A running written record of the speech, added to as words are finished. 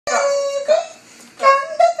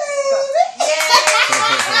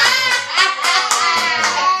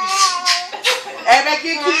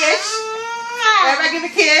Everybody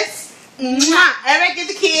give a kiss. Mwah. Everybody give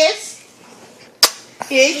the kiss.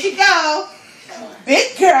 Here she go.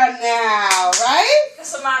 Big girl now, right?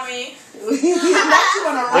 That's a mommy. Now she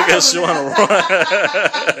wanna run. Look at she wanna run.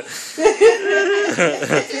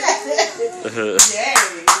 Yay.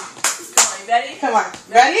 Come on, you ready? Come on.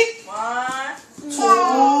 Ready? 1, 2,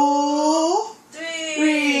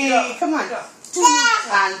 3. Go. Come on. Go.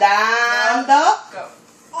 Andando. Go.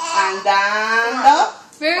 Andando.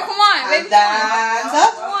 Baby, come on. Baby, come Andando.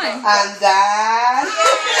 on. Andando.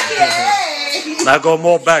 Yay. Now go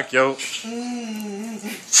more back, yo.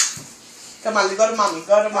 Come on, go to mommy.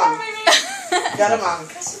 Go to mommy. Go to mommy.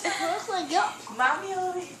 Mommy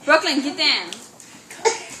over here. Brooklyn, get down.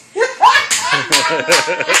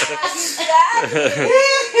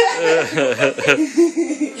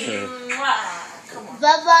 Come on.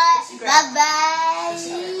 Bye-bye. Bye-bye.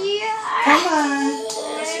 Come on.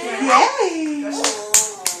 Yay.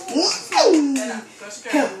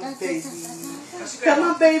 Come on, baby. Come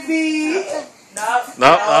on, baby. No. No,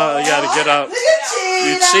 you gotta get up. Look at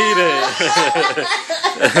You cheated.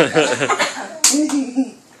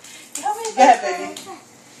 Go ahead, baby.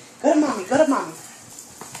 Go to mommy. Go to mommy.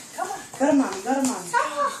 Come on. Go to mommy. Go to mommy.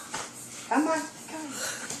 Come on.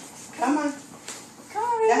 Come on. Go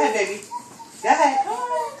ahead, baby. Go ahead. Go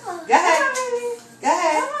ahead. Go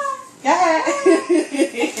ahead. Go ahead.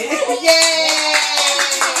 Yay!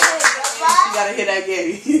 You gotta hit that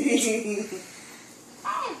Gary.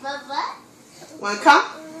 Bye-bye. Wanna come?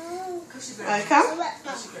 Wanna come?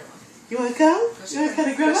 You wanna come? You wanna come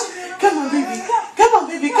to grandma? Come on, baby. Come on,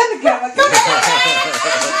 baby. Come to grandma. Come on.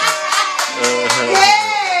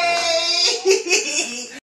 Yay!